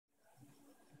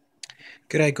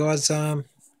G'day guys.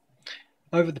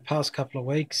 Over the past couple of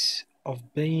weeks,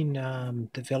 I've been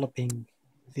developing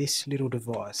this little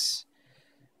device.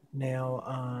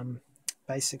 Now,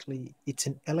 basically, it's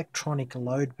an electronic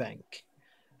load bank.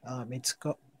 It's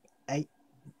got 8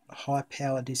 high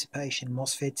power dissipation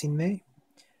MOSFETs in there,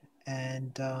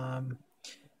 and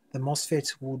the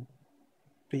MOSFETs would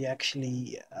be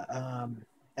actually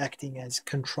acting as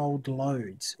controlled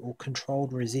loads or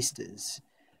controlled resistors.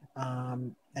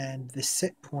 And the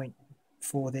set point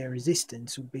for their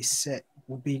resistance will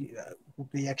be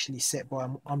actually set by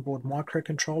an onboard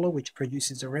microcontroller, which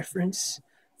produces a reference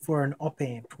for an op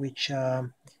amp, which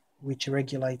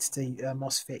regulates the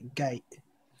MOSFET gate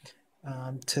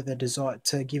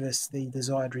to give us the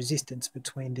desired resistance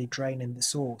between the drain and the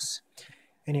source.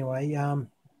 Anyway,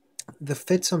 the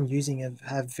FETs I'm using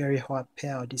have very high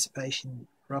power dissipation,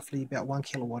 roughly about 1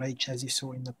 kilowatt each, as you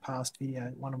saw in the past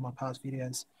video, one of my past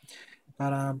videos.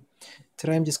 But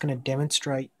today I'm just going to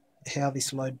demonstrate how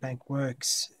this load bank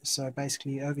works. So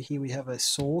basically over here we have a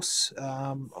source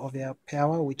of our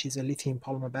power, which is a lithium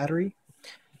polymer battery.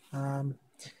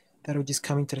 That'll just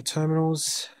come into the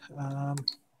terminals.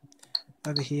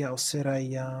 Over here I'll set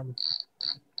a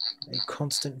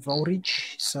constant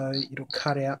voltage, so it'll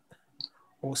cut out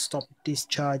or stop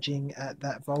discharging at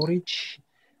that voltage.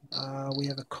 We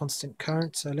have a constant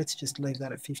current, so let's just leave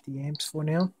that at 50 amps for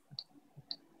now.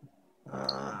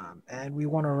 And we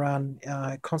want to run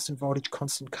constant voltage,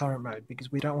 constant current mode, because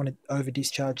we don't want to over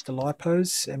discharge the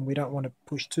Lipos, and we don't want to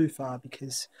push too far,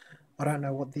 because I don't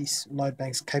know what this load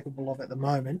bank's capable of at the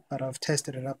moment, but I've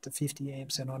tested it up to 50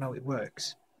 amps and I know it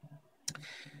works.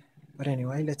 But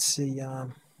anyway, let's see how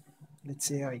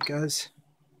it goes.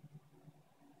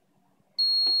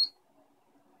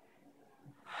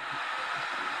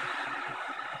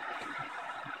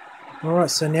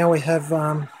 Alright, so now we have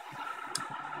our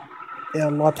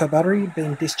Lipo battery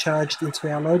being discharged into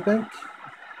our load bank.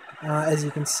 As you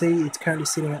can see, it's currently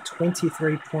sitting at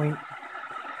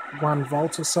 23.1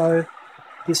 volts or so,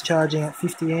 discharging at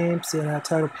 50 amps, and our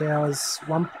total power is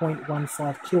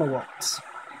 1.15 kilowatts.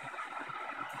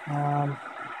 I'll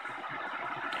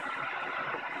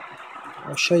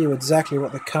show you exactly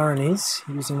what the current is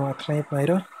using my clamp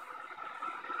meter.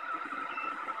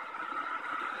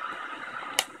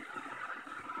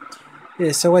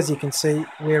 Yeah, so as you can see,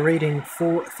 we're reading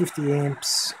 50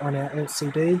 amps on our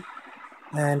LCD,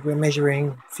 and we're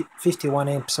measuring 51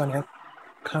 amps on our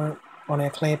current on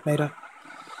our clamp meter.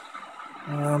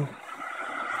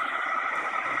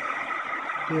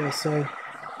 Yeah, so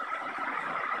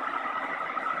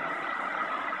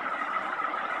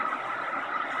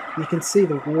you can see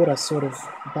the water sort of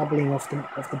bubbling off the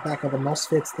back of the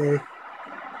MOSFETs there.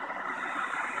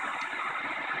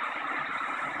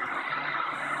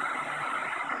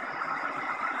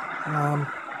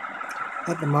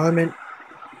 At the moment,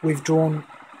 we've drawn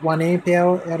 1 amp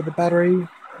hour out of the battery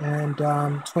and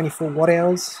 24 watt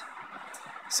hours.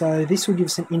 So this will give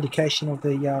us an indication of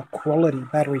the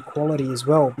battery quality as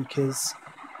well, because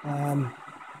not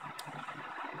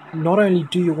only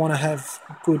do you want to have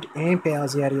good amp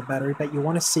hours out of your battery, but you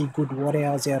want to see good watt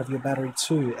hours out of your battery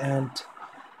too. And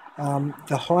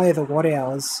the higher the watt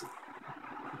hours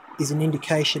is an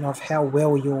indication of how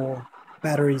well your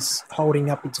battery's holding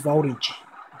up its voltage.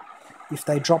 If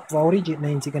they drop voltage, it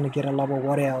means you're going to get a lower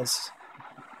watt hours.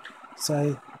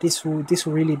 So this will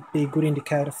really be a good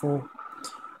indicator for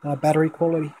battery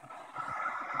quality.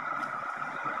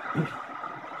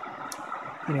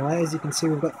 Anyway, as you can see,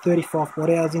 we've got 35 watt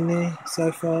hours in there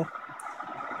so far.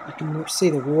 You can see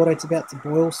the water, it's about to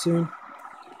boil soon.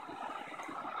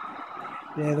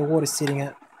 Yeah, the water's sitting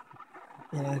at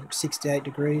 68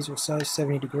 degrees or so,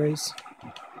 70 degrees.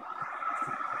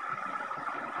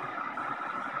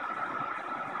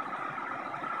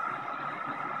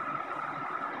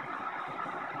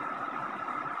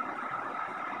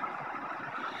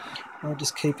 I'll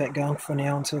just keep that going for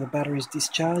now until the battery is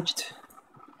discharged.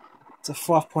 It's a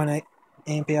 5.8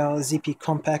 amp hour zippy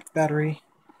compact battery.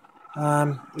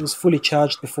 It was fully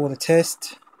charged before the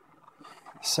test,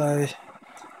 so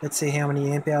let's see how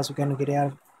many amp hours we're going to get out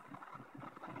of it.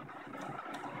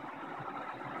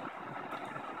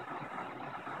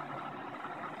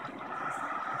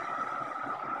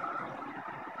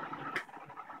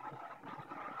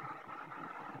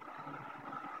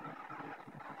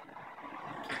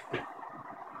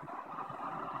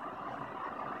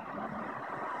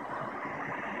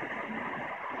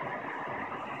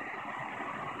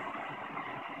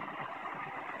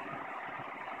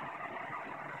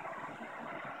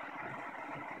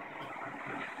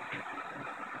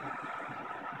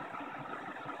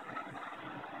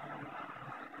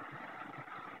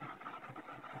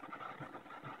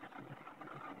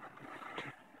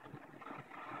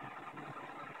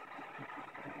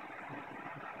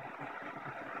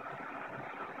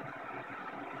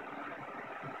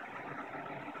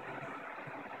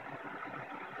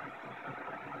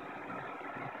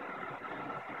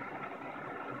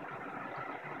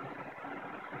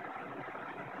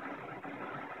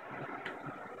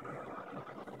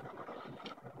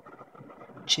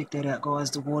 Check that out,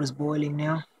 guys. The water's boiling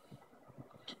now.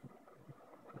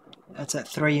 That's at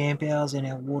 3 amp hours and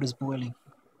our water's boiling.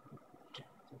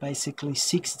 Basically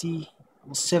 60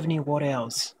 or 70 watt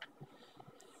hours.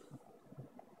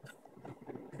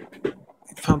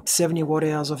 Pumped 70 watt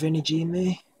hours of energy in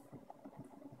there.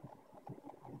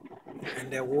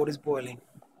 And our water's boiling.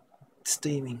 It's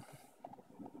steaming.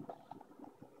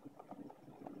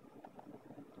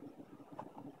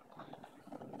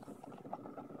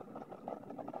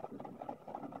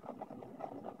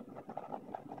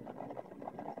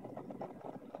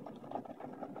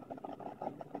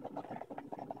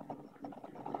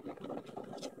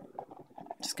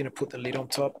 Just going to put the lid on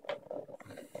top.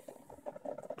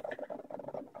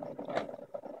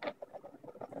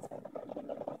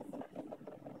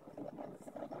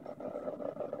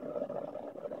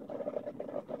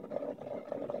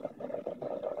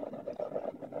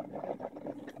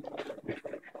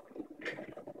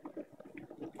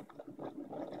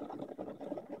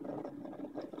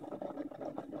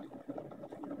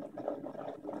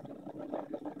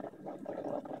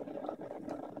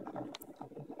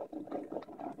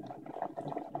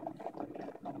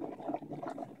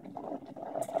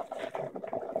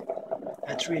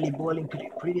 That's really boiling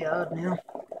pretty hard now.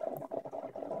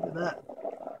 Look at that.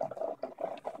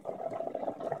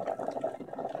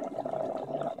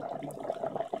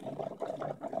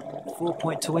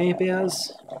 .2 amp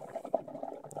hours.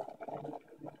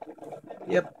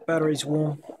 Yep, battery's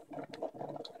warm.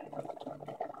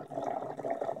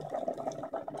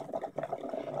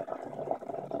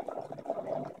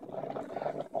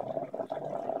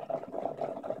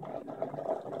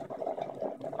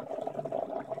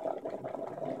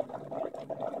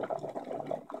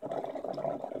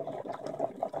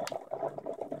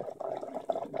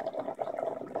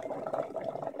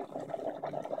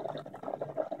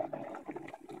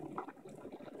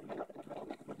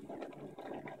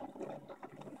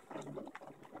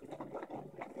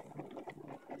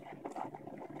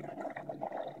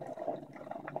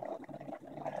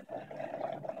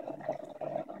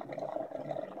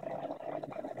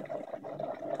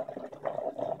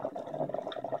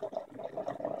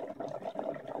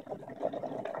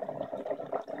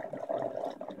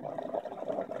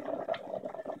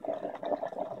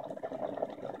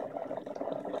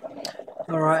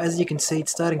 Alright, as you can see,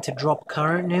 it's starting to drop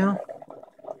current now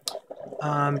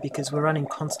because we're running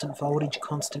constant voltage,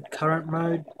 constant current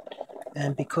mode,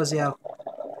 and because our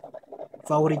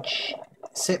voltage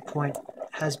set point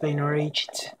has been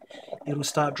reached, it'll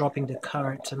start dropping the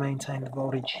current to maintain the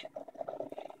voltage.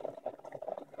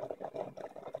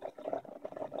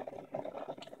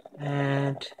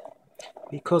 And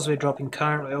because we're dropping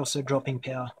current, we're also dropping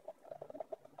power.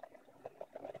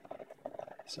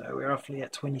 So we're roughly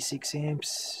at 26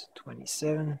 amps,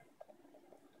 27.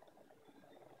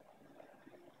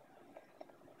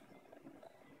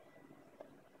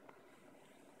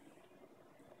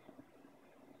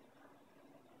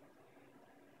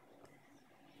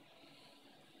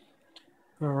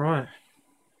 Alright.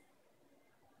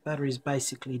 Battery's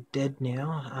basically dead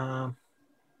now.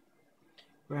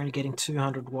 We're only getting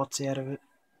 200 watts out of it.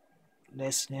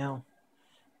 Less now.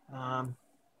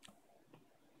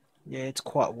 Yeah, it's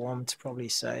quite warm to probably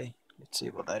say. Let's see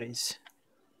what that is.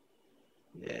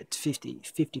 Yeah, it's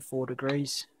 54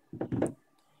 degrees.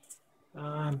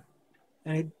 And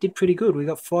it did pretty good. We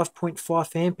got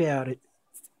 5.5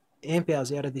 amp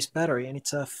hours out of this battery, and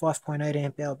it's a 5.8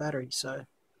 amp hour battery, so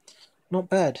not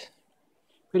bad.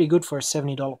 Pretty good for a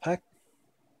 $70 pack.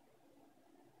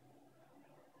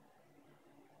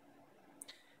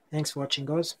 Thanks for watching,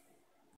 guys.